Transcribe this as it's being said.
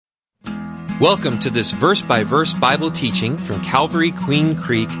Welcome to this verse-by-verse Bible teaching from Calvary Queen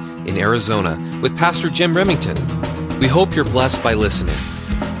Creek in Arizona with Pastor Jim Remington. We hope you're blessed by listening.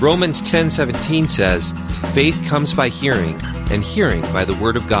 Romans 10:17 says, "Faith comes by hearing, and hearing by the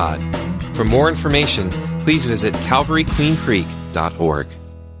Word of God." For more information, please visit calvaryqueencreek.org.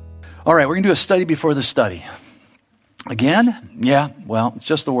 All right, we're going to do a study before the study. Again? Yeah, well, it's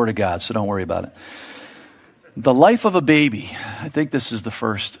just the Word of God, so don't worry about it. The life of a baby. I think this is the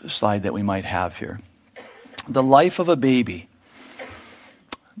first slide that we might have here. The life of a baby.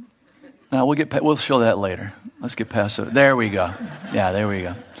 Now, we'll show that later. Let's get past it. There we go. Yeah, there we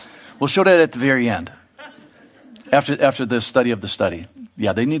go. We'll show that at the very end. After the study of the study.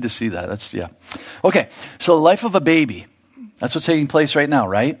 Yeah, they need to see that. Okay, so the life of a baby. That's what's taking place right now,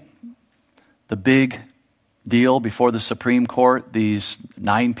 right? The big deal before the Supreme Court, these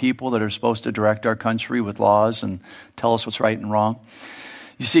 9 people that are supposed to direct our country with laws and tell us what's right and wrong.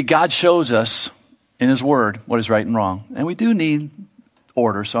 You see, God shows us in His Word what is right and wrong. And we do need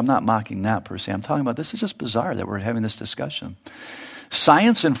order, so I'm not mocking that per se. I'm talking about this is just bizarre that we're having this discussion.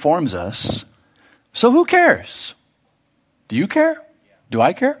 Science informs us, so who cares? Do you care? Do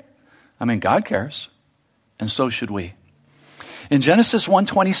I care? I mean, God cares, and so should we. In Genesis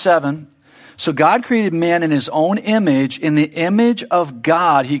 1:27, so God created man in His own image. In the image of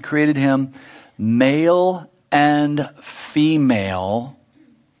God, He created him male and female.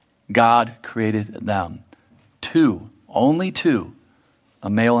 God created them. 2, only 2, a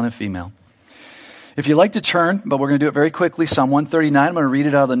male and a female. If you'd like to turn, but we're going to do it very quickly, Psalm 139, I'm going to read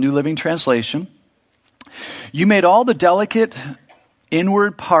it out of the New Living Translation. You made all the delicate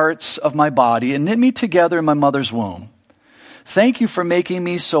inward parts of my body and knit me together in my mother's womb. Thank you for making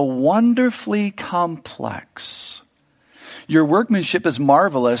me so wonderfully complex. Your workmanship is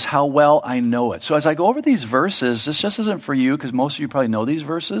marvelous, how well I know it. So as I go over these verses, this just isn't for you, because most of you probably know these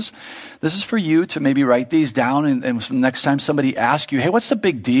verses. This is for you to maybe write these down, and next time somebody asks you, hey, what's the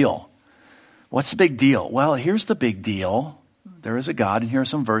big deal? What's the big deal? Well, here's the big deal. There is a God, and here are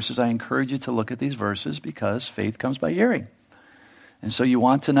some verses. I encourage you to look at these verses because faith comes by hearing. And so you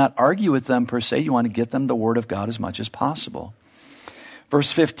want to not argue with them per se. You want to get them the Word of God as much as possible.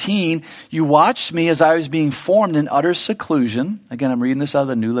 Verse 15, you watched me as I was being formed in utter seclusion. Again, I'm reading this out of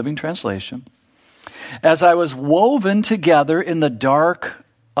the New Living Translation. As I was woven together in the dark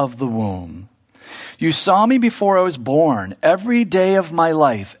of the womb. You saw me before I was born. Every day of my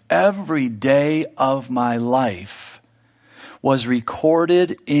life was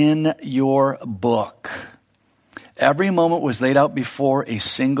recorded in your book. Every moment was laid out before a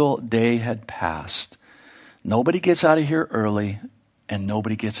single day had passed. Nobody gets out of here early, and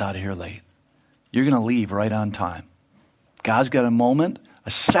nobody gets out of here late. You're going to leave right on time. God's got a moment,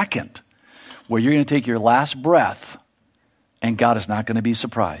 a second, where you're going to take your last breath, and God is not going to be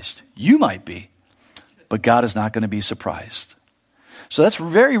surprised. You might be, but God is not going to be surprised. So that's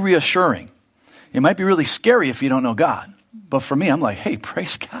very reassuring. It might be really scary if you don't know God. But for me, I'm like, hey,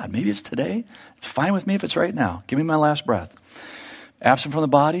 praise God. Maybe it's today. It's fine with me if it's right now. Give me my last breath. Absent from the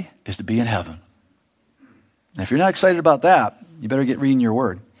body is to be in heaven. And if you're not excited about that, you better get reading your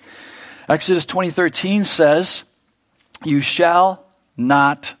Word. Exodus 20:13 says, you shall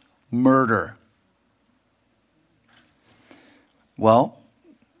not murder. Well,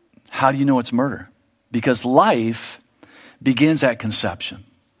 how do you know it's murder? Because life begins at conception.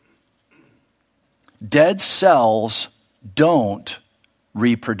 Dead cells don't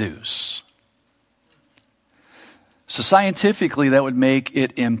reproduce. So scientifically, that would make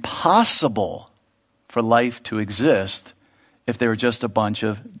it impossible for life to exist if they were just a bunch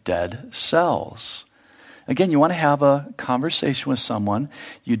of dead cells. Again, you want to have a conversation with someone.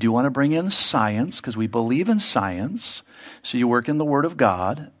 You do want to bring in science, because we believe in science. So you work in the Word of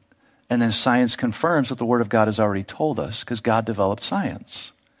God, and then science confirms what the Word of God has already told us, because God developed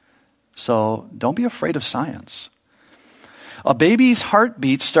science. So don't be afraid of science. A baby's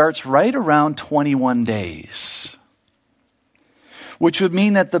heartbeat starts right around 21 days, which would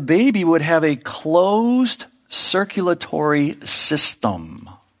mean that the baby would have a closed circulatory system.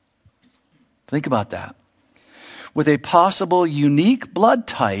 Think about that. With a possible unique blood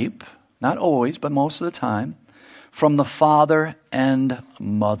type, not always, but most of the time, from the father and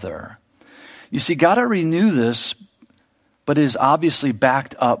mother. You see, God already knew this, but it is obviously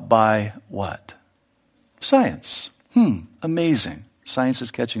backed up by what? Science. Amazing. Science is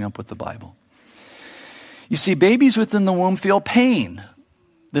catching up with the Bible. You see, babies within the womb feel pain.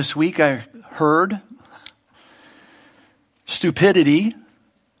 This week I heard stupidity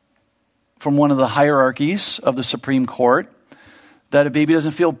from one of the hierarchies of the Supreme Court that a baby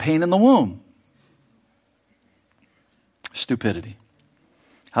doesn't feel pain in the womb. Stupidity.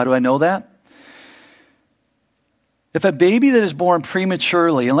 How do I know that? If a baby that is born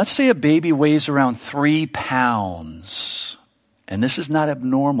prematurely, and let's say a baby weighs around 3 pounds, and this is not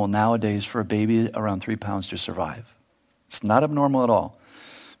abnormal nowadays for a baby around 3 pounds to survive. It's not abnormal at all.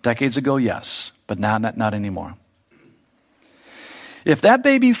 Decades ago, yes, but not anymore. If that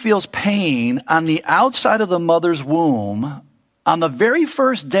baby feels pain on the outside of the mother's womb on the very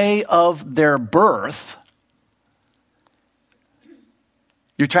first day of their birth,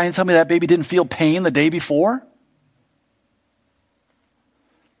 you're trying to tell me that baby didn't feel pain the day before?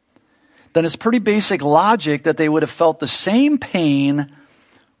 Then it's pretty basic logic that they would have felt the same pain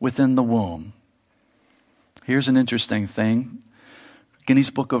within the womb. Here's an interesting thing. Guinness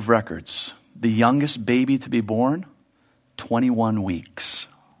Book of Records. The youngest baby to be born, 21 weeks.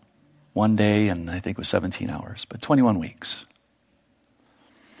 1 day and I think it was 17 hours, but 21 weeks.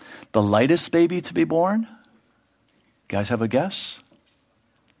 The lightest baby to be born, guys have a guess?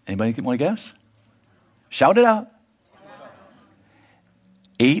 Anybody want to guess? Shout it out.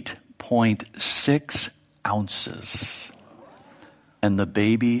 8.6 ounces. And the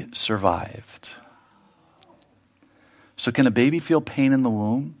baby survived. So can a baby feel pain in the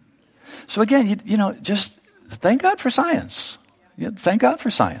womb? So again, just thank God for science. Yeah, thank God for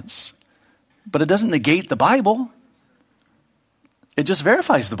science. But it doesn't negate the Bible. It just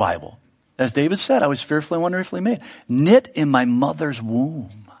verifies the Bible. As David said, I was fearfully and wonderfully made. Knit in my mother's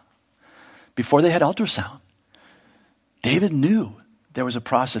womb. Before they had ultrasound. David knew there was a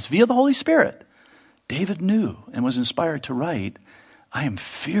process via the Holy Spirit. David knew and was inspired to write, I am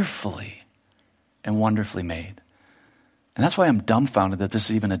fearfully and wonderfully made. And that's why I'm dumbfounded that this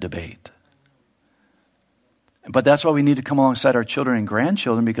is even a debate. But that's why we need to come alongside our children and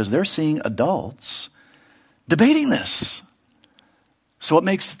grandchildren, because they're seeing adults debating this. So it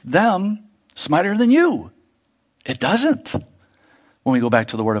makes them smarter than you. It doesn't. When we go back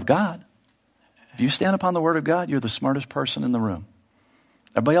to the Word of God. If you stand upon the Word of God, you're the smartest person in the room.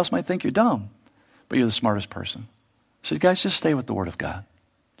 Everybody else might think you're dumb, but you're the smartest person. So you guys just stay with the Word of God.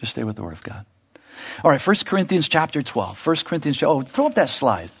 Just stay with the Word of God. All right, 1 Corinthians chapter 12. 1 Corinthians, throw up that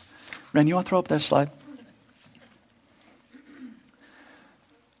slide. Ren, you want to throw up that slide?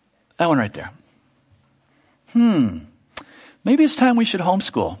 That one right there. Maybe it's time we should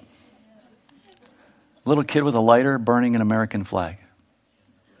homeschool. A little kid with a lighter burning an American flag.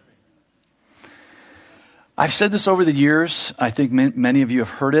 I've said this over the years. I think many of you have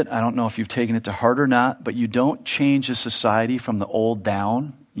heard it. I don't know if you've taken it to heart or not, but you don't change a society from the old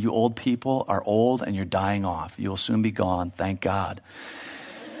down. You old people are old and you're dying off. You will soon be gone, thank God.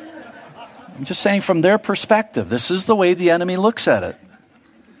 I'm just saying from their perspective, this is the way the enemy looks at it.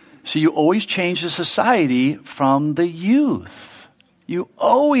 So you always change the society from the youth. You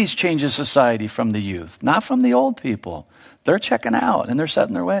always change the society from the youth, not from the old people. They're checking out and they're set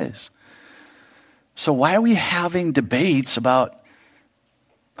in their ways. So why are we having debates about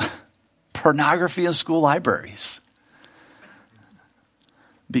pornography in school libraries?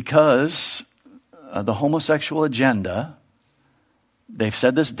 Because the homosexual agenda, they've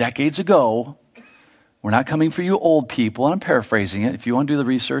said this decades ago, we're not coming for you old people, and I'm paraphrasing it. If you want to do the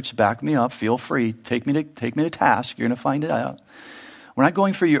research, back me up, feel free. Take me to task. You're going to find it out. We're not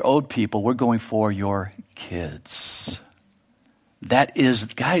going for your old people. We're going for your kids. That is,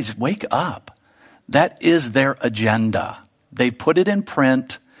 guys, wake up. That is their agenda. They put it in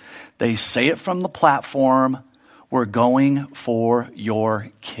print. They say it from the platform. We're going for your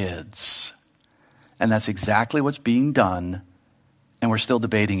kids. And that's exactly what's being done, and we're still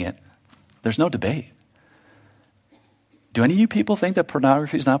debating it. There's no debate. Do any of you people think that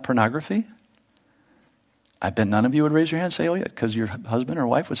pornography is not pornography? I bet none of you would raise your hand and say, oh yeah, because your husband or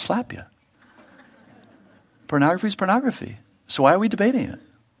wife would slap you. Pornography is pornography. So why are we debating it?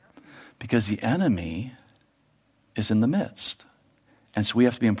 Because the enemy is in the midst. And so we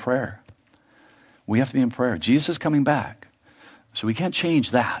have to be in prayer. We have to be in prayer. Jesus is coming back. So we can't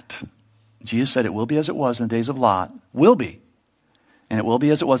change that. Jesus said it will be as it was in the days of Lot. Will be. And it will be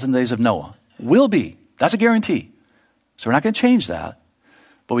as it was in the days of Noah. Will be. That's a guarantee. So we're not going to change that.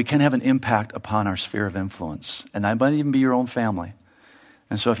 But we can have an impact upon our sphere of influence. And that might even be your own family.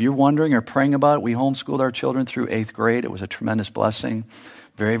 And so if you're wondering or praying about it, we homeschooled our children through 8th grade. It was a tremendous blessing.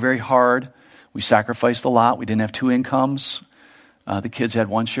 Very, very hard. We sacrificed a lot. We didn't have 2 incomes. The kids had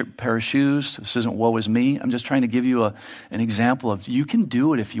 1 pair of shoes. This isn't woe is me. I'm just trying to give you an example of you can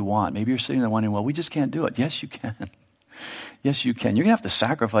do it if you want. Maybe you're sitting there wondering, well, we just can't do it. Yes, you can. Yes, you can. You're going to have to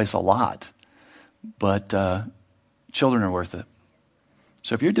sacrifice a lot. But children are worth it.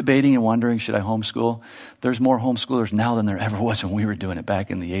 So if you're debating and wondering, should I homeschool? There's more homeschoolers now than there ever was when we were doing it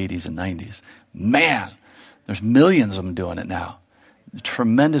back in the 80s and 90s. Man, there's millions of them doing it now.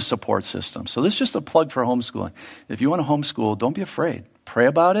 Tremendous support system. So this is just a plug for homeschooling. If you want to homeschool, don't be afraid. Pray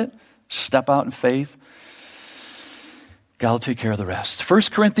about it. Step out in faith. God will take care of the rest. 1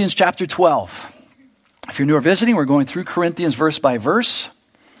 Corinthians chapter 12. If you're new or visiting, we're going through Corinthians verse by verse.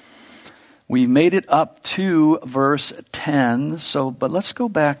 We made it up to verse 10. But let's go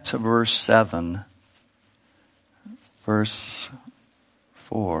back to verse 7. Verse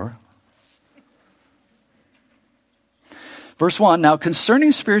 4. Verse 1, now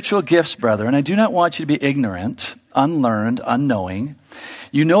concerning spiritual gifts, brethren, I do not want you to be ignorant, unlearned, unknowing.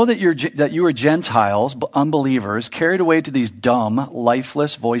 You know that you are Gentiles, unbelievers, carried away to these dumb,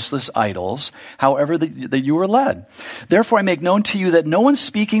 lifeless, voiceless idols, however that you were led. Therefore I make known to you that no one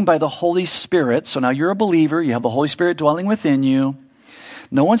speaking by the Holy Spirit, so now you're a believer, you have the Holy Spirit dwelling within you,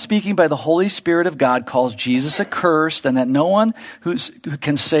 no one speaking by the Holy Spirit of God calls Jesus accursed, and that no one who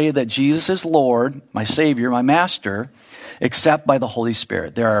can say that Jesus is Lord, my Savior, my Master, except by the Holy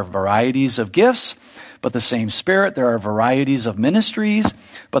Spirit. There are varieties of gifts, but the same Spirit. There are varieties of ministries,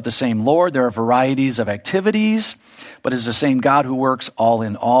 but the same Lord. There are varieties of activities, but it's the same God who works all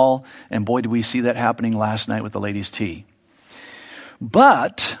in all. And boy, did we see that happening last night with the ladies' tea.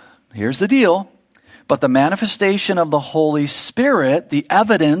 But, here's the deal, but the manifestation of the Holy Spirit, the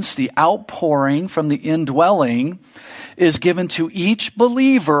evidence, the outpouring from the indwelling, is given to each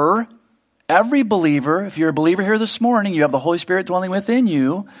believer. Every believer, if you're a believer here this morning, you have the Holy Spirit dwelling within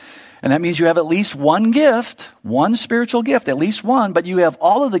you. And that means you have at least one gift, one spiritual gift, at least one, but you have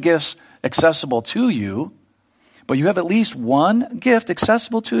all of the gifts accessible to you. But you have at least one gift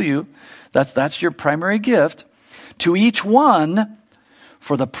accessible to you. That's your primary gift. To each one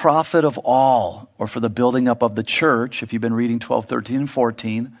for the profit of all, or for the building up of the church. If you've been reading 12, 13, and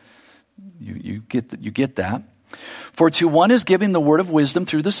 14, you get that. For to one is giving the word of wisdom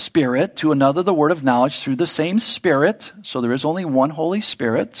through the Spirit, to another the word of knowledge through the same Spirit. So there is only one Holy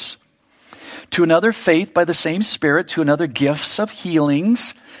Spirit. To another faith by the same Spirit, to another gifts of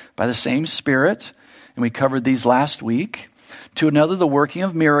healings by the same Spirit. And we covered these last week. To another the working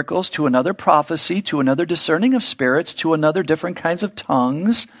of miracles, to another prophecy, to another discerning of spirits, to another different kinds of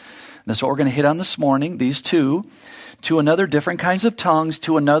tongues. And that's what we're going to hit on this morning, these two. To another different kinds of tongues,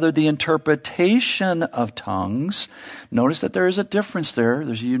 to another the interpretation of tongues. Notice that there is a difference there.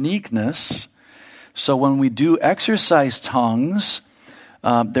 There's a uniqueness. So when we do exercise tongues,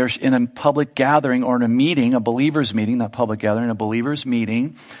 there's in a public gathering or in a meeting, a believer's meeting, not public gathering, a believer's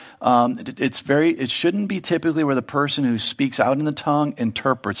meeting, it shouldn't be typically where the person who speaks out in the tongue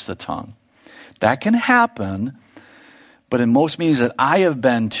interprets the tongue. That can happen, but in most meetings that I have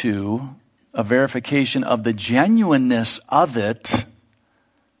been to, a verification of the genuineness of it,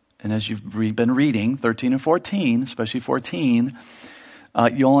 and as you've been reading, 13 and 14, especially 14,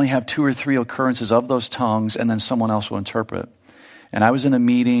 you only have 2 or 3 occurrences of those tongues, and then someone else will interpret. And I was in a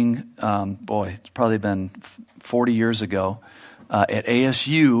meeting, it's probably been 40 years ago, at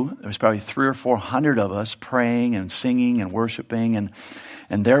ASU. There was probably 300 or 400 of us praying and singing and worshiping,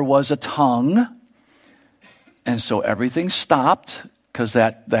 and there was a tongue, and so everything stopped, because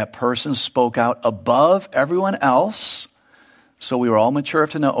that person spoke out above everyone else. So we were all mature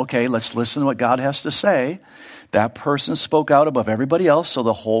enough to know, okay, let's listen to what God has to say. That person spoke out above everybody else, so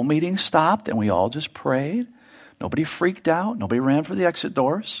the whole meeting stopped, and we all just prayed. Nobody freaked out. Nobody ran for the exit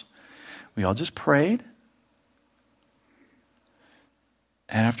doors. We all just prayed.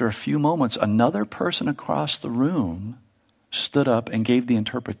 And after a few moments, another person across the room stood up and gave the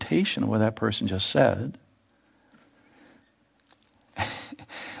interpretation of what that person just said.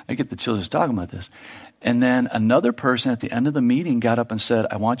 I get the chills just talking about this. And then another person at the end of the meeting got up and said,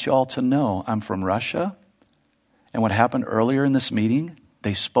 I want you all to know I'm from Russia. And what happened earlier in this meeting,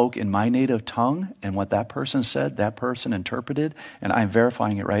 they spoke in my native tongue. And what that person said, that person interpreted. And I'm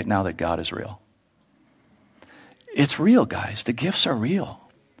verifying it right now that God is real. It's real, guys. The gifts are real.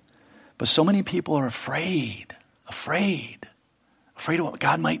 But so many people are afraid of what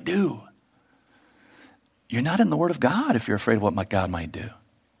God might do. You're not in the Word of God if you're afraid of what God might do.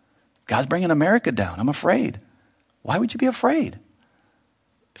 God's bringing America down. I'm afraid. Why would you be afraid?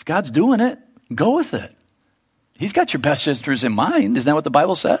 If God's doing it, go with it. He's got your best interests in mind. Isn't that what the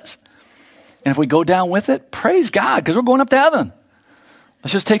Bible says? And if we go down with it, praise God, because we're going up to heaven.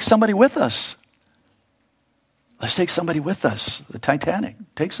 Let's just take somebody with us. Let's take somebody with us. The Titanic.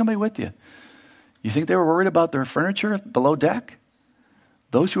 Take somebody with you. You think they were worried about their furniture below deck?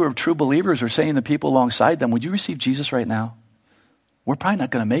 Those who are true believers are saying to people alongside them, would you receive Jesus right now? We're probably not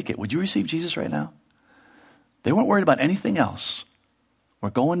going to make it. Would you receive Jesus right now? They weren't worried about anything else.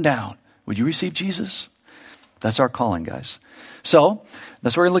 We're going down. Would you receive Jesus? That's our calling, guys. So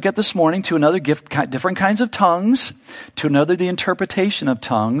that's what we're going to look at this morning. To another gift, different kinds of tongues. To another, the interpretation of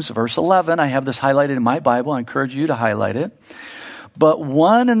tongues. Verse 11, I have this highlighted in my Bible. I encourage you to highlight it. But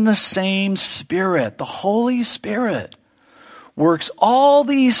one and the same Spirit, the Holy Spirit, works all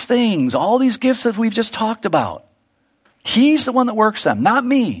these things, all these gifts that we've just talked about. He's the one that works them, not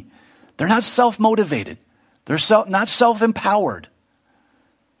me. They're not self-motivated. They're not self-empowered.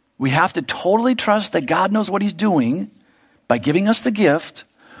 We have to totally trust that God knows what he's doing by giving us the gift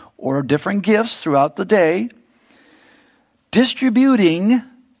or different gifts throughout the day, distributing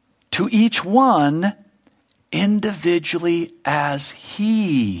to each one individually as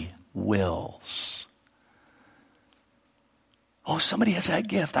he wills. Oh, somebody has that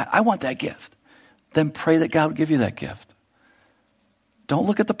gift. I want that gift. Then pray that God would give you that gift. Don't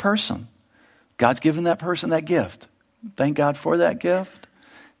look at the person. God's given that person that gift. Thank God for that gift.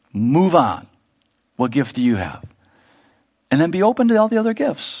 Move on. What gift do you have? And then be open to all the other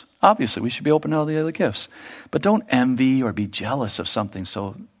gifts. Obviously, we should be open to all the other gifts. But don't envy or be jealous of something.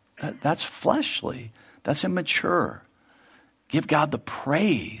 So that's fleshly. That's immature. Give God the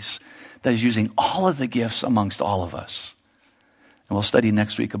praise that he's using all of the gifts amongst all of us. And we'll study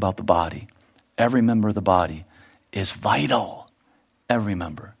next week about the body. Every member of the body is vital. Every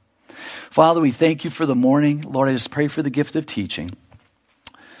member. Father, we thank you for the morning. Lord, I just pray for the gift of teaching.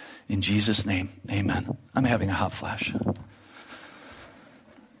 In Jesus' name, amen. I'm having a hot flash.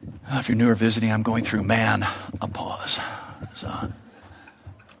 If you're new or visiting, I'm going through a pause. So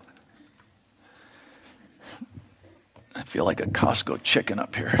I feel like a Costco chicken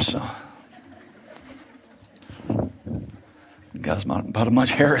up here, so got about as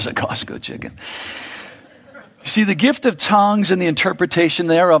much hair as a Costco chicken. You see, the gift of tongues and the interpretation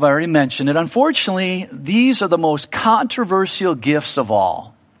thereof, I already mentioned it. Unfortunately, these are the most controversial gifts of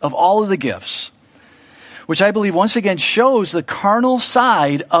all of the gifts, which I believe once again shows the carnal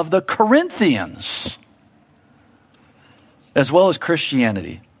side of the Corinthians, as well as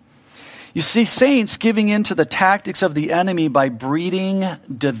Christianity. You see saints giving in to the tactics of the enemy by breeding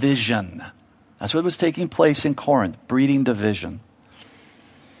division. That's what was taking place in Corinth, breeding division.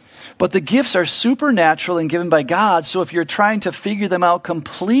 But the gifts are supernatural and given by God, so if you're trying to figure them out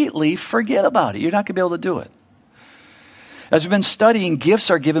completely, forget about it. You're not going to be able to do it. As we've been studying,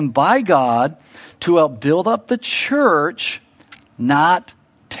 gifts are given by God to help build up the church, not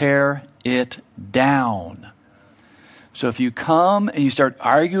tear it down. So if you come and you start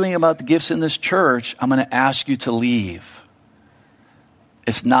arguing about the gifts in this church, I'm going to ask you to leave.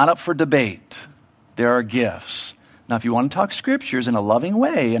 It's not up for debate. There are gifts. Now, if you want to talk scriptures in a loving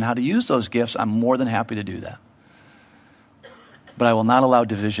way and how to use those gifts, I'm more than happy to do that. But I will not allow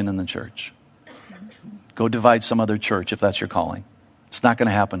division in the church. Go divide some other church if that's your calling. It's not going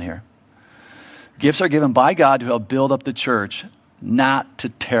to happen here. Gifts are given by God to help build up the church, not to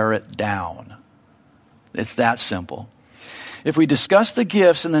tear it down. It's that simple. If we discuss the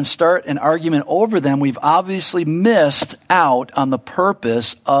gifts and then start an argument over them, we've obviously missed out on the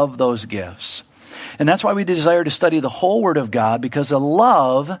purpose of those gifts. And that's why we desire to study the whole Word of God, because the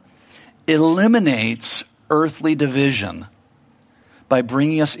love eliminates earthly division by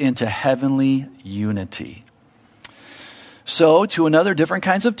bringing us into heavenly unity. So, to another, different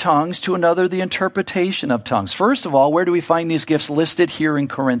kinds of tongues. To another, the interpretation of tongues. First of all, where do we find these gifts listed here in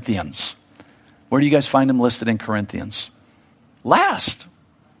Corinthians? Where do you guys find them listed in Corinthians? Last.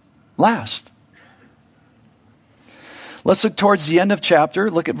 Let's look towards the end of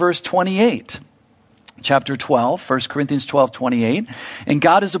chapter. Look at verse 28. Chapter 12, 1 Corinthians 12:28. And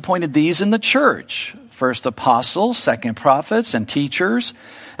God has appointed these in the church. First apostles, second prophets and teachers.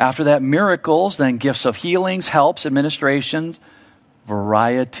 After that, miracles, then gifts of healings, helps, administrations,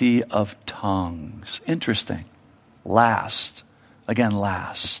 variety of tongues. Interesting. Last.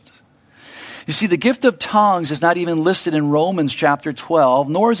 You see, the gift of tongues is not even listed in Romans chapter 12,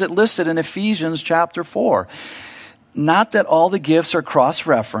 nor is it listed in Ephesians chapter 4. Not that all the gifts are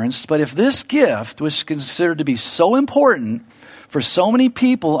cross-referenced, but if this gift was considered to be so important for so many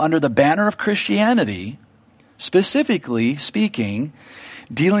people under the banner of Christianity, specifically speaking,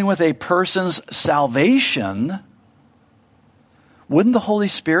 dealing with a person's salvation, wouldn't the Holy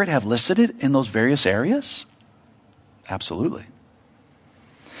Spirit have listed it in those various areas? Absolutely.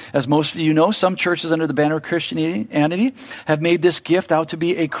 As most of you know, some churches under the banner of Christianity have made this gift out to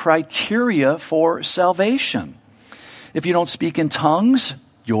be a criteria for salvation. If you don't speak in tongues,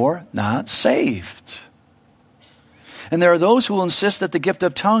 you're not saved. And there are those who will insist that the gift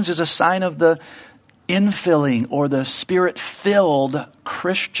of tongues is a sign of the infilling or the Spirit-filled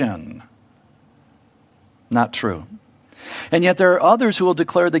Christian. Not true. And yet there are others who will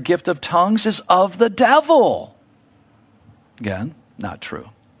declare the gift of tongues is of the devil. Again, not true.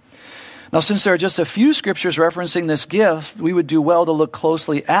 Now, since there are just a few scriptures referencing this gift, we would do well to look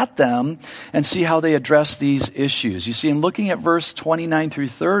closely at them and see how they address these issues. You see, in looking at verse 29 through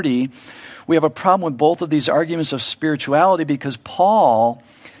 30, we have a problem with both of these arguments of spirituality because Paul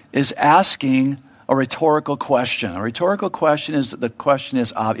is asking a rhetorical question. A rhetorical question is, the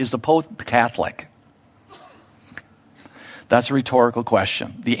Pope Catholic? That's a rhetorical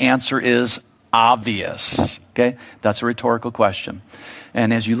question. The answer is obvious. Okay? That's a rhetorical question.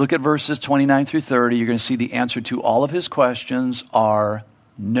 And as you look at verses 29 through 30, you're going to see the answer to all of his questions are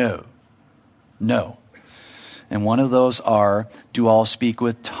no. No. And one of those are, do all speak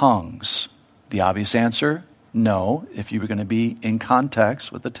with tongues? The obvious answer, no. If you were going to be in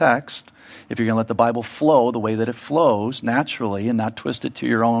context with the text, if you're going to let the Bible flow the way that it flows naturally and not twist it to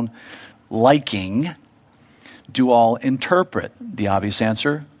your own liking, do all interpret? The obvious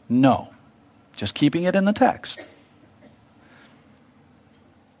answer, no. Just keeping it in the text.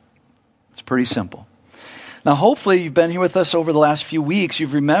 It's pretty simple. Now, hopefully, you've been here with us over the last few weeks.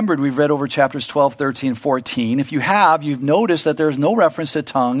 You've remembered we've read over chapters 12, 13, 14. If you have, you've noticed that there is no reference to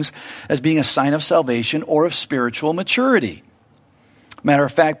tongues as being a sign of salvation or of spiritual maturity. Matter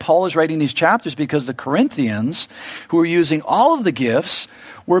of fact, Paul is writing these chapters because the Corinthians, who were using all of the gifts,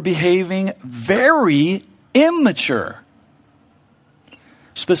 were behaving very immature.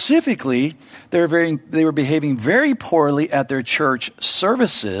 Specifically, they were behaving very poorly at their church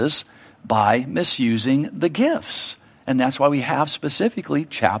services by misusing the gifts. And that's why we have specifically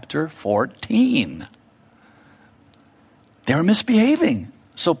chapter 14. They were misbehaving.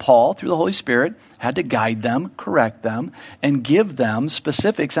 So Paul, through the Holy Spirit, had to guide them, correct them, and give them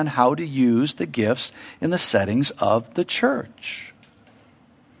specifics on how to use the gifts in the settings of the church.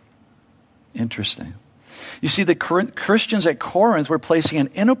 Interesting. You see, the Christians at Corinth were placing an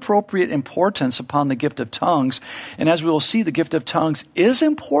inappropriate importance upon the gift of tongues. And as we will see, the gift of tongues is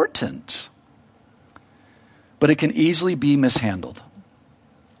important, but it can easily be mishandled.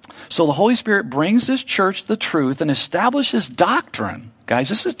 So the Holy Spirit brings this church the truth and establishes doctrine. Guys,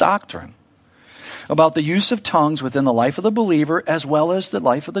 this is doctrine about the use of tongues within the life of the believer as well as the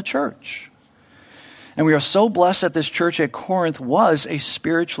life of the church. And we are so blessed that this church at Corinth was a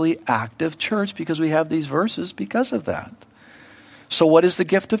spiritually active church because we have these verses because of that. So what is the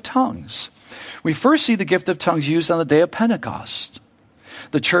gift of tongues? We first see the gift of tongues used on the day of Pentecost.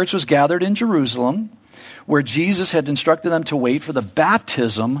 The church was gathered in Jerusalem where Jesus had instructed them to wait for the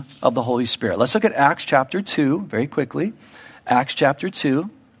baptism of the Holy Spirit. Let's look at Acts chapter 2 very quickly. Acts chapter 2.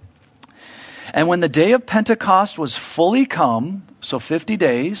 And when the day of Pentecost was fully come, so 50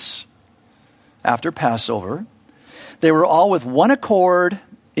 days after Passover, they were all with one accord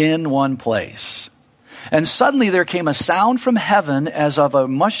in one place. And suddenly there came a sound from heaven as of a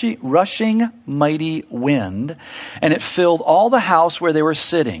rushing mighty wind, and it filled all the house where they were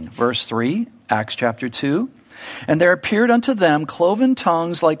sitting. Verse 3, Acts chapter 2. And there appeared unto them cloven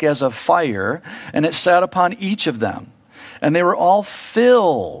tongues like as of fire, and it sat upon each of them. And they were all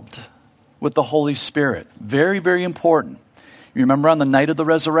filled with the Holy Spirit. Very, very important. You remember on the night of the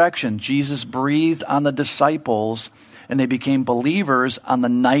resurrection, Jesus breathed on the disciples and they became believers on the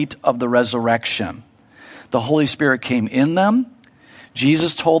night of the resurrection. The Holy Spirit came in them.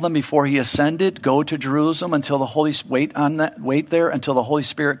 Jesus told them before he ascended, go to Jerusalem until wait there until the Holy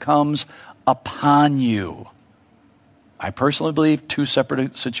Spirit comes upon you. I personally believe two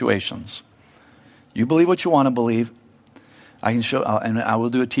separate situations. You believe what you want to believe. I can show, and I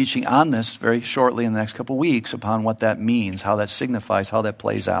will do a teaching on this very shortly in the next couple of weeks upon what that means, how that signifies, how that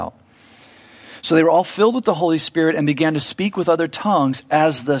plays out. So they were all filled with the Holy Spirit and began to speak with other tongues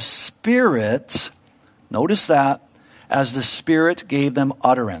as the Spirit, notice that, as the Spirit gave them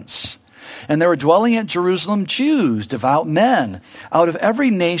utterance. And there were dwelling at Jerusalem Jews, devout men, out of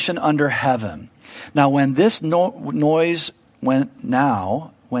every nation under heaven. Now when this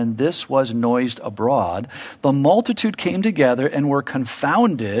when this was noised abroad, the multitude came together and were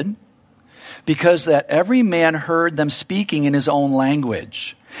confounded, because that every man heard them speaking in his own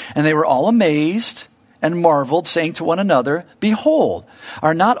language. And they were all amazed and marveled, saying to one another, behold,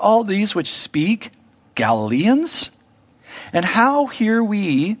 are not all these which speak Galileans? And how hear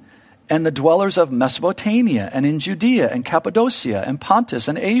we and the dwellers of Mesopotamia and in Judea and Cappadocia and Pontus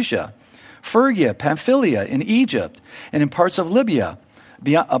and Asia, Phrygia, Pamphylia, in Egypt, and in parts of Libya,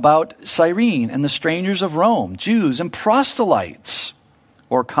 about Cyrene, and the strangers of Rome, Jews and proselytes,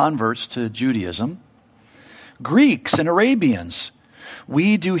 or converts to Judaism, Greeks and Arabians.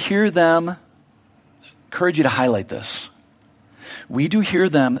 We do hear them, encourage you to highlight this. We do hear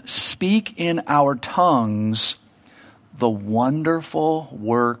them speak in our tongues the wonderful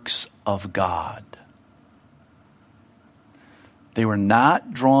works of God. They were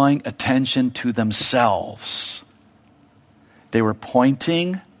not drawing attention to themselves. They were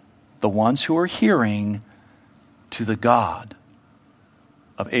pointing the ones who were hearing to the God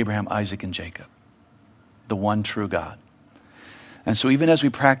of Abraham, Isaac, and Jacob, the one true God. And so even as we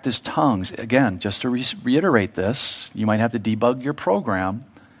practice tongues, again, just to reiterate this, you might have to debug your program.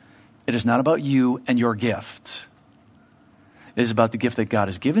 It is not about you and your gift. It is about the gift that God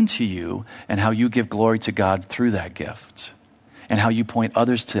has given to you and how you give glory to God through that gift, and how you point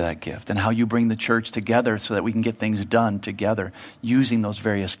others to that gift, and how you bring the church together so that we can get things done together using those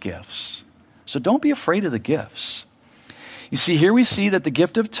various gifts. So don't be afraid of the gifts. You see, here we see that the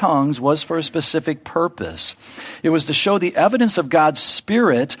gift of tongues was for a specific purpose. It was to show the evidence of God's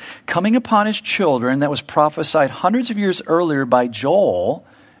Spirit coming upon his children that was prophesied hundreds of years earlier by Joel.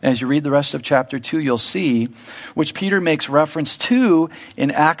 And as you read the rest of chapter 2, you'll see, which Peter makes reference to in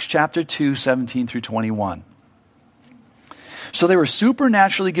Acts chapter 2, 17 through 21. So they were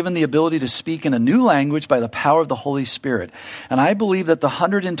supernaturally given the ability to speak in a new language by the power of the Holy Spirit. And I believe that the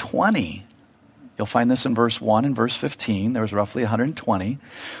 120, you'll find this in verse 1 and verse 15, there was roughly 120,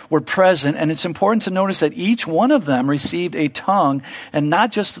 were present. And it's important to notice that each one of them received a tongue, and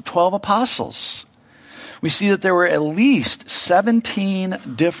not just the 12 apostles. We see that there were at least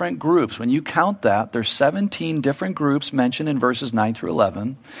 17 different groups. When you count that, there's 17 different groups mentioned in verses 9 through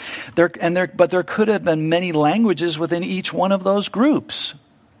 11. But there could have been many languages within each one of those groups.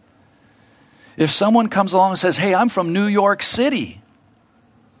 If someone comes along and says, hey, I'm from New York City,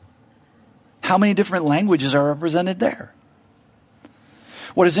 how many different languages are represented there?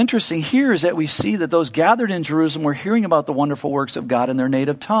 What is interesting here is that we see that those gathered in Jerusalem were hearing about the wonderful works of God in their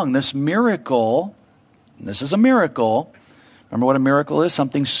native tongue. This miracle, this is a miracle. Remember what a miracle is?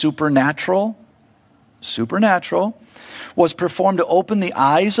 Something supernatural. Supernatural was performed to open the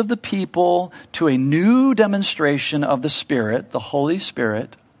eyes of the people to a new demonstration of the Spirit, the Holy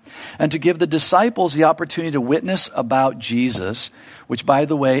Spirit, and to give the disciples the opportunity to witness about Jesus, which, by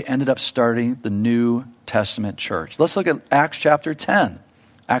the way, ended up starting the New Testament church. Let's look at Acts chapter 10.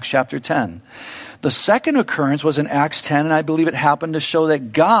 Acts chapter 10. The second occurrence was in Acts 10, and I believe it happened to show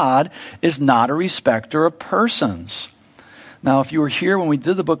that God is not a respecter of persons. Now, if you were here when we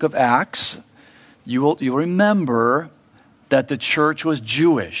did the book of Acts, you'll remember that the church was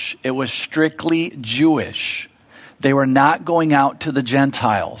Jewish. It was strictly Jewish. They were not going out to the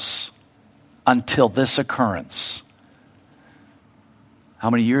Gentiles until this occurrence. How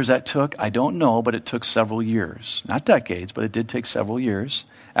many years that took, I don't know, but it took several years. Not decades, but it did take several years.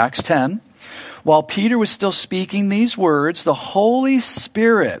 Acts 10. While Peter was still speaking these words, the Holy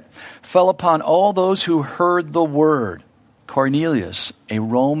Spirit fell upon all those who heard the word. Cornelius, a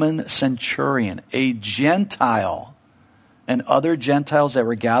Roman centurion, a Gentile, and other Gentiles that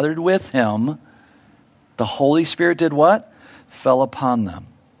were gathered with him, the Holy Spirit did what? Fell upon them.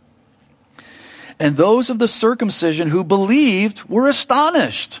 And those of the circumcision who believed were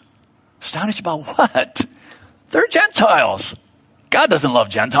astonished. Astonished about what? They're Gentiles. God doesn't love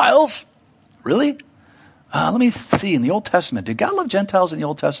Gentiles. Really? Let me see. In the Old Testament, did God love Gentiles in the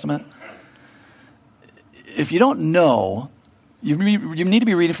Old Testament? If you don't know, you need to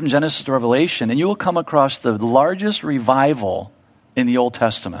be reading from Genesis to Revelation, and you will come across the largest revival in the Old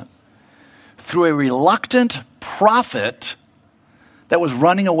Testament through a reluctant prophet that was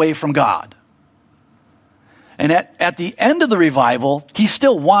running away from God. And at the end of the revival, he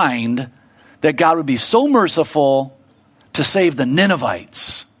still whined that God would be so merciful to save the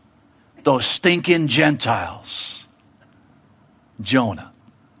Ninevites, those stinking Gentiles. Jonah.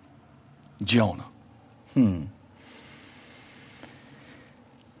 And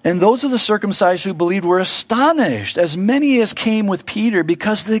those of the circumcised who believed were astonished, as many as came with Peter,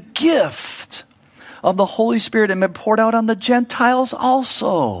 because the gift of the Holy Spirit had been poured out on the Gentiles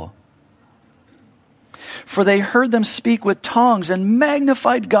also. For they heard them speak with tongues and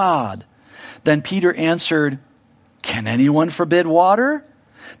magnified God. Then Peter answered, can anyone forbid water,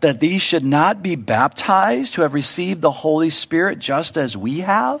 that these should not be baptized who have received the Holy Spirit just as we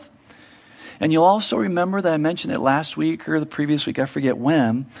have? And you'll also remember that I mentioned it last week or the previous week, I forget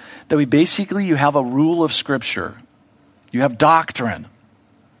when, that you have a rule of Scripture. You have doctrine.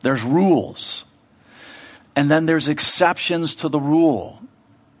 There's rules. And then there's exceptions to the rule.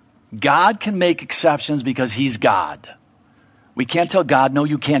 God can make exceptions because he's God. We can't tell God, no,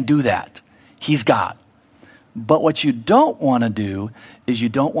 you can't do that. He's God. But what you don't want to do is you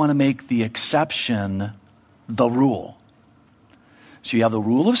don't want to make the exception the rule. So you have the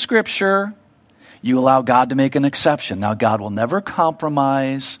rule of Scripture. You allow God to make an exception. Now, God will never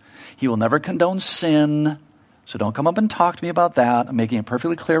compromise. He will never condone sin. So don't come up and talk to me about that. I'm making it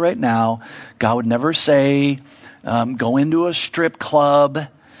perfectly clear right now. God would never say, go into a strip club.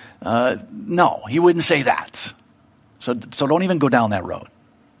 No, he wouldn't say that. So don't even go down that road.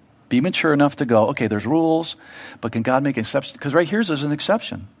 Be mature enough to go, okay, there's rules, but can God make exceptions? Because right here there's an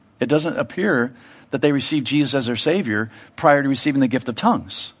exception. It doesn't appear that they received Jesus as their Savior prior to receiving the gift of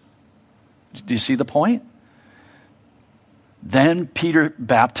tongues. Do you see the point? Then Peter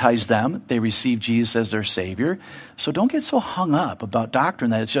baptized them. They received Jesus as their Savior. So don't get so hung up about doctrine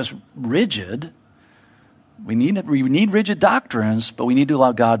that it's just rigid. We need rigid doctrines, but we need to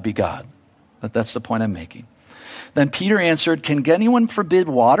allow God be God. That's the point I'm making. Then Peter answered, can anyone forbid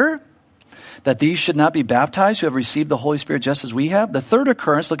water, that these should not be baptized who have received the Holy Spirit just as we have? The third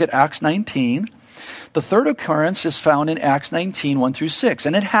occurrence, look at Acts 19. The third occurrence is found in Acts 19, 1 through 6.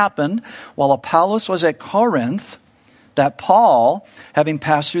 And it happened while Apollos was at Corinth that Paul, having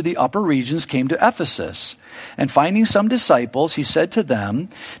passed through the upper regions, came to Ephesus. And finding some disciples, he said to them,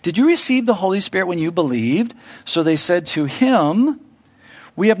 did you receive the Holy Spirit when you believed? So they said to him,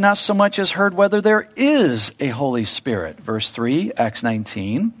 we have not so much as heard whether there is a Holy Spirit. Verse 3, Acts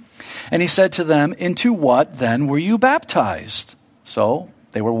 19. And he said to them, into what then were you baptized? So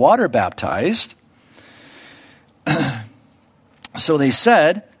they were water baptized. So they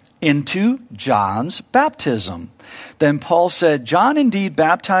said, into John's baptism. Then Paul said, John indeed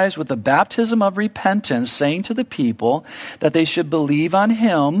baptized with the baptism of repentance, saying to the people that they should believe on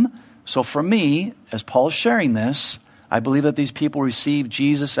him. So for me, as Paul's sharing this, I believe that these people receive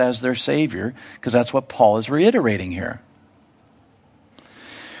Jesus as their Savior, because that's what Paul is reiterating here.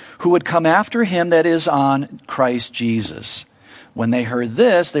 Who would come after him, that is, on Christ Jesus. When they heard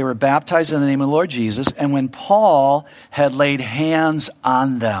this, they were baptized in the name of the Lord Jesus. And when Paul had laid hands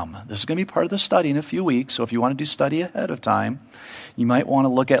on them, this is going to be part of the study in a few weeks. So if you want to do study ahead of time, you might want to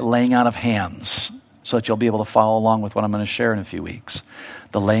look at laying out of hands so that you'll be able to follow along with what I'm going to share in a few weeks.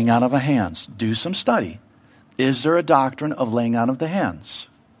 The laying out of the hands. Do some study. Is there a doctrine of laying out of the hands?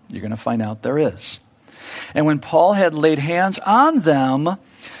 You're going to find out there is. And when Paul had laid hands on them,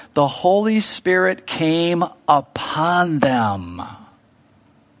 the Holy Spirit came upon them.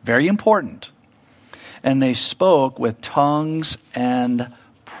 Very important. And they spoke with tongues and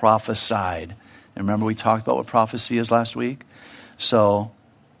prophesied. And remember we talked about what prophecy is last week? So,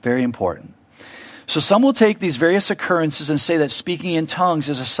 very important. So some will take these various occurrences and say that speaking in tongues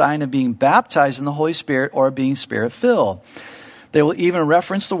is a sign of being baptized in the Holy Spirit or being Spirit-filled. They will even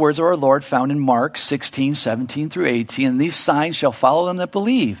reference the words of our Lord found in Mark 16, 17 through 18. And these signs shall follow them that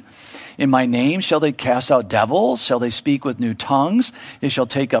believe. In my name shall they cast out devils, shall they speak with new tongues, they shall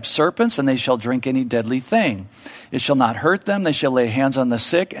take up serpents, and they shall drink any deadly thing. It shall not hurt them, they shall lay hands on the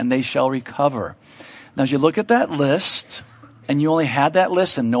sick, and they shall recover. Now as you look at that list, and you only had that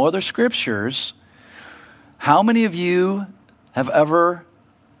list and no other scriptures, how many of you have ever,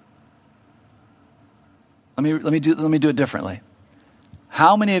 let me do it differently.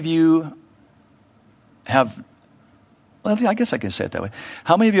 How many of you have, well, I guess I can say it that way.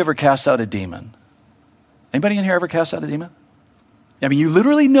 How many of you ever cast out a demon? Anybody in here ever cast out a demon? I mean, you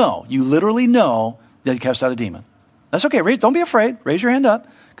literally know that you cast out a demon. That's okay. Don't be afraid. Raise your hand up.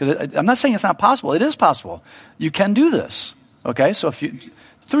 Because I'm not saying it's not possible. It is possible. You can do this. Okay? So if you,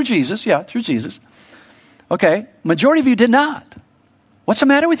 through Jesus. Okay. Majority of you did not. What's the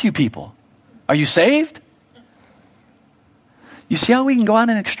matter with you people? Are you saved? You see how we can go on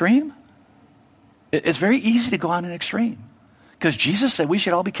an extreme? It's very easy to go on an extreme. Because Jesus said we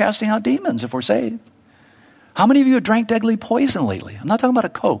should all be casting out demons if we're saved. How many of you have drank deadly poison lately? I'm not talking about a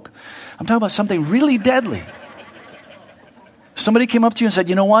Coke. I'm talking about something really deadly. Somebody came up to you and said,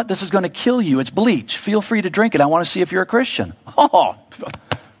 you know what? This is going to kill you. It's bleach. Feel free to drink it. I want to see if you're a Christian. Oh,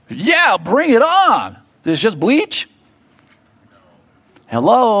 yeah, bring it on. It's just bleach?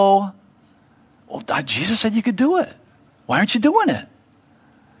 Hello? Well, Jesus said you could do it. Why aren't you doing it?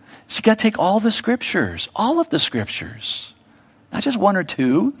 So you got to take all of the scriptures, not just one or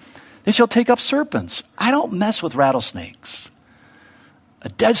two. They shall take up serpents. I don't mess with rattlesnakes. A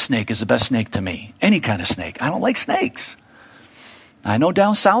dead snake is the best snake to me. Any kind of snake. I don't like snakes. I know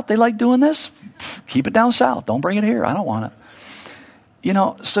down south they like doing this. Keep it down south. Don't bring it here. I don't want it. You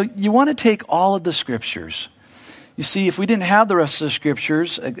know, so you want to take all of the scriptures. You see, if we didn't have the rest of the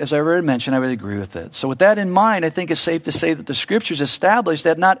scriptures, as I already mentioned, I would agree with it. So with that in mind, I think it's safe to say that the scriptures establish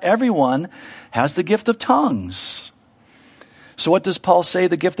that not everyone has the gift of tongues. So what does Paul say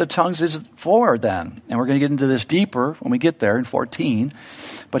the gift of tongues is for then? And we're going to get into this deeper when we get there in 14.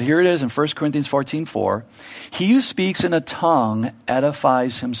 But here it is in 1 Corinthians 14:4. He who speaks in a tongue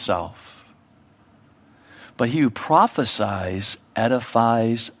edifies himself, but he who prophesies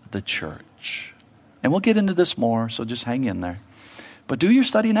edifies the church. And we'll get into this more, so just hang in there. But do your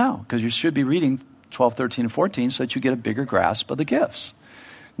study now, because you should be reading 12, 13, and 14 so that you get a bigger grasp of the gifts.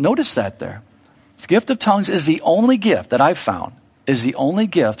 Notice that there. The gift of tongues is the only gift that I've found, is the only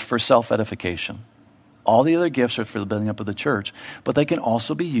gift for self-edification. All the other gifts are for the building up of the church, but they can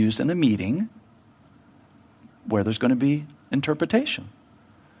also be used in a meeting where there's going to be interpretation.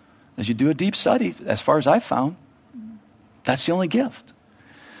 As you do a deep study, as far as I've found, that's the only gift.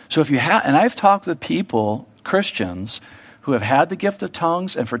 So if you have, and I've talked with people, Christians, who have had the gift of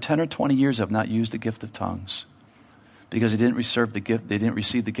tongues and for 10 or 20 years have not used the gift of tongues because they didn't receive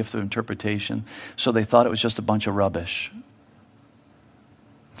the gift of interpretation, so they thought it was just a bunch of rubbish.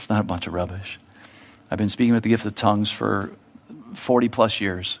 It's not a bunch of rubbish. I've been speaking with the gift of tongues for 40 plus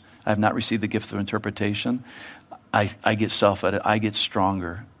years. I have not received the gift of interpretation. I get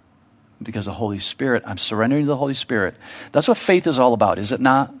stronger because the Holy Spirit, I'm surrendering to the Holy Spirit. That's what faith is all about, is it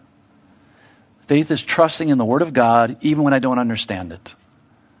not? Faith is trusting in the Word of God even when I don't understand it.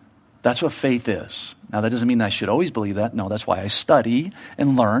 That's what faith is. Now, that doesn't mean I should always believe that. No, that's why I study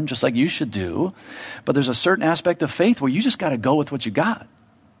and learn, just like you should do. But there's a certain aspect of faith where you just got to go with what you got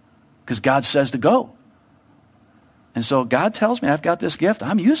because God says to go. And so God tells me I've got this gift,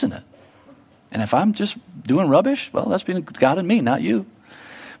 I'm using it. And if I'm just doing rubbish, well, that's been God and me, not you.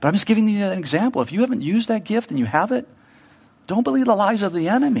 But I'm just giving you an example. If you haven't used that gift and you have it, don't believe the lies of the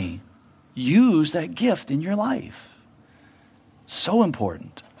enemy. Use that gift in your life. So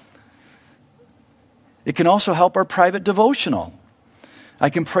important. It can also help our private devotional. I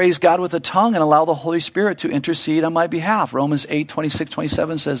can praise God with a tongue and allow the Holy Spirit to intercede on my behalf. Romans 8, 26,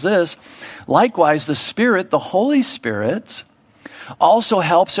 27 says this. Likewise, the Spirit, the Holy Spirit, also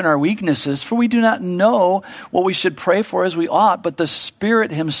helps in our weaknesses, for we do not know what we should pray for as we ought, but the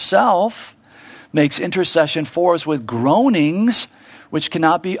Spirit himself makes intercession for us with groanings which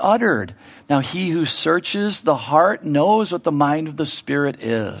cannot be uttered. Now, he who searches the heart knows what the mind of the Spirit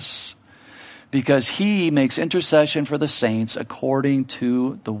is, because he makes intercession for the saints according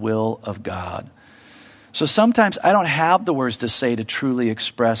to the will of God. So sometimes I don't have the words to say to truly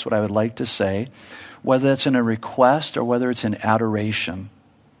express what I would like to say, whether it's in a request or whether it's in adoration.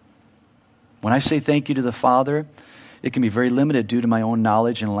 When I say thank you to the Father, it can be very limited due to my own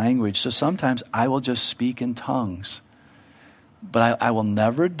knowledge and language. So sometimes I will just speak in tongues. But I will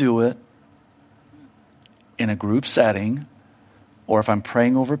never do it in a group setting or if I'm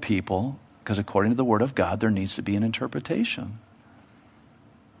praying over people, because according to the Word of God, there needs to be an interpretation.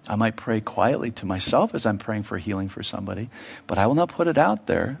 I might pray quietly to myself as I'm praying for healing for somebody, but I will not put it out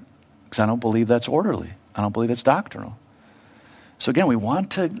there because I don't believe that's orderly. I don't believe it's doctrinal. So again, we want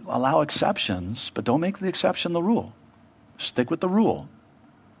to allow exceptions, but don't make the exception the rule. Stick with the rule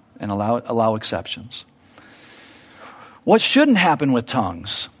and allow exceptions. What shouldn't happen with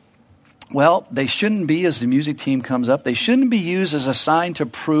tongues? Well, they shouldn't be, as the music team comes up, they shouldn't be used as a sign to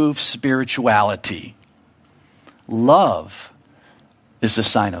prove spirituality. Love is the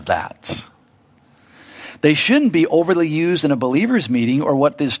sign of that. They shouldn't be overly used in a believer's meeting or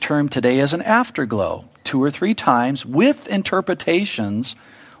what is termed today as an afterglow, 2 or 3 times with interpretations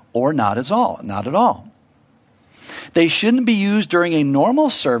or not at all. They shouldn't be used during a normal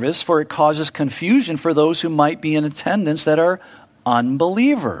service, for it causes confusion for those who might be in attendance that are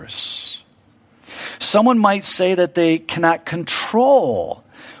unbelievers. Someone might say that they cannot control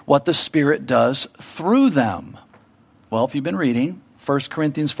what the Spirit does through them. Well, if you've been reading, 1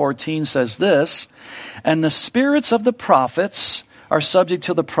 Corinthians 14 says this, and the spirits of the prophets are subject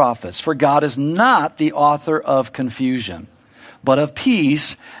to the prophets, for God is not the author of confusion, but of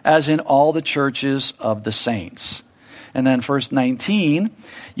peace, as in all the churches of the saints. And then verse 19,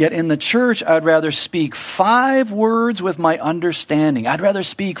 yet in the church I'd rather speak 5 words with my understanding. I'd rather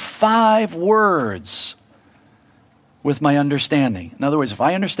speak 5 words with my understanding. In other words, if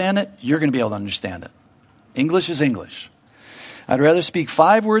I understand it, you're going to be able to understand it. English is English. I'd rather speak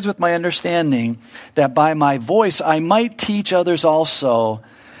 5 words with my understanding, that by my voice I might teach others also,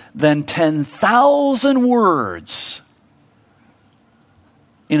 than 10,000 words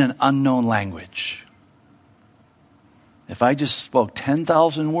in an unknown language. If I just spoke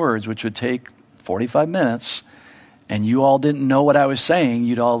 10,000 words, which would take 45 minutes, and you all didn't know what I was saying,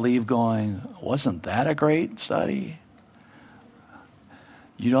 you'd all leave going, wasn't that a great study?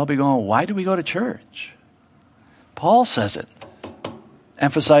 You'd all be going, why do we go to church? Paul says it,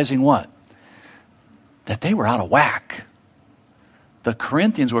 emphasizing what? That they were out of whack. The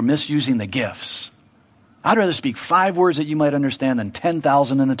Corinthians were misusing the gifts. I'd rather speak 5 words that you might understand than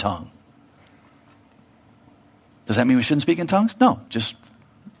 10,000 in a tongue. Does that mean we shouldn't speak in tongues? No, just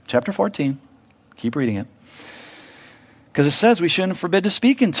chapter 14. Keep reading it. Because it says we shouldn't forbid to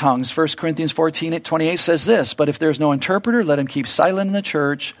speak in tongues. 1 Corinthians 14:28 says this, but if there's no interpreter, let him keep silent in the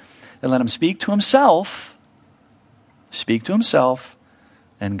church and let him speak to himself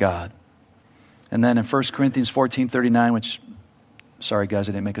and God. And then in 1 Corinthians 14:39, which, sorry guys,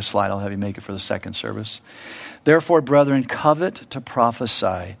 I didn't make a slide. I'll have you make it for the second service. Therefore, brethren, covet to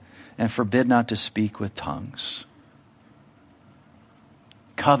prophesy and forbid not to speak with tongues.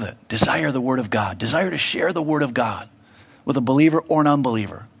 Covet, desire the word of God, desire to share the word of God with a believer or an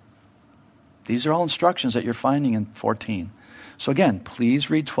unbeliever. These are all instructions that you're finding in 14. So again,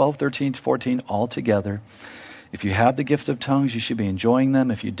 please read 12, 13, 14 all together. If you have the gift of tongues, you should be enjoying them.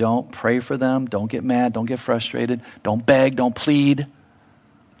 If you don't, pray for them. Don't get mad. Don't get frustrated. Don't beg. Don't plead.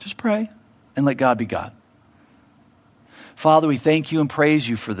 Just pray and let God be God. Father, we thank you and praise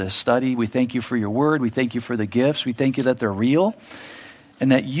you for this study. We thank you for your word. We thank you for the gifts. We thank you that they're real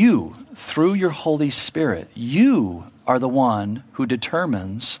and that you, through your Holy Spirit, you are the one who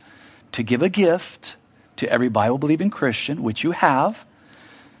determines to give a gift to every Bible-believing Christian, which you have.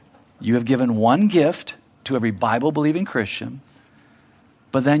 You have given one gift to every Bible-believing Christian,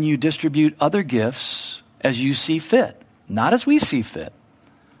 but then you distribute other gifts as you see fit, not as we see fit,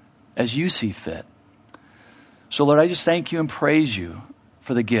 as you see fit. So Lord, I just thank you and praise you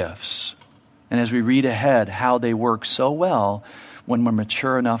for the gifts. And as we read ahead how they work so well when we're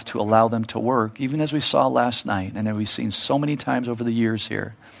mature enough to allow them to work, even as we saw last night and that we've seen so many times over the years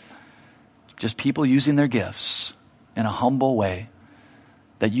here, just people using their gifts in a humble way,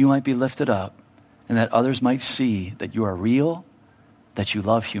 that you might be lifted up and that others might see that you are real, that you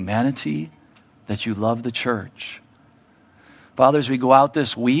love humanity, that you love the church. Father, as we go out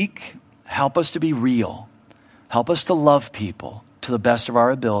this week, help us to be real. Help us to love people to the best of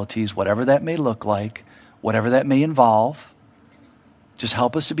our abilities, whatever that may look like, whatever that may involve. Just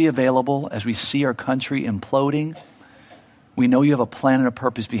help us to be available as we see our country imploding. We know you have a plan and a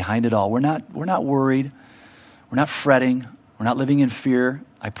purpose behind it all. We're not worried. We're not fretting. We're not living in fear.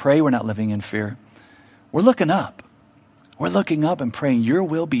 I pray we're not living in fear. We're looking up. We're looking up and praying, your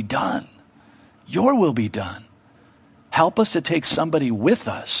will be done. Your will be done. Help us to take somebody with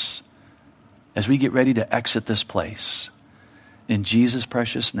us as we get ready to exit this place. In Jesus'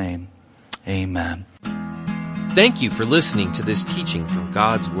 precious name, amen. Thank you for listening to this teaching from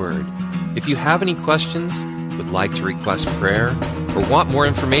God's Word. If you have any questions, would like to request prayer, or want more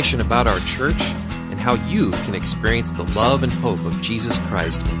information about our church and how you can experience the love and hope of Jesus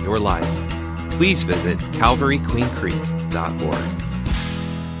Christ in your life, please visit calvaryqueencreek.org.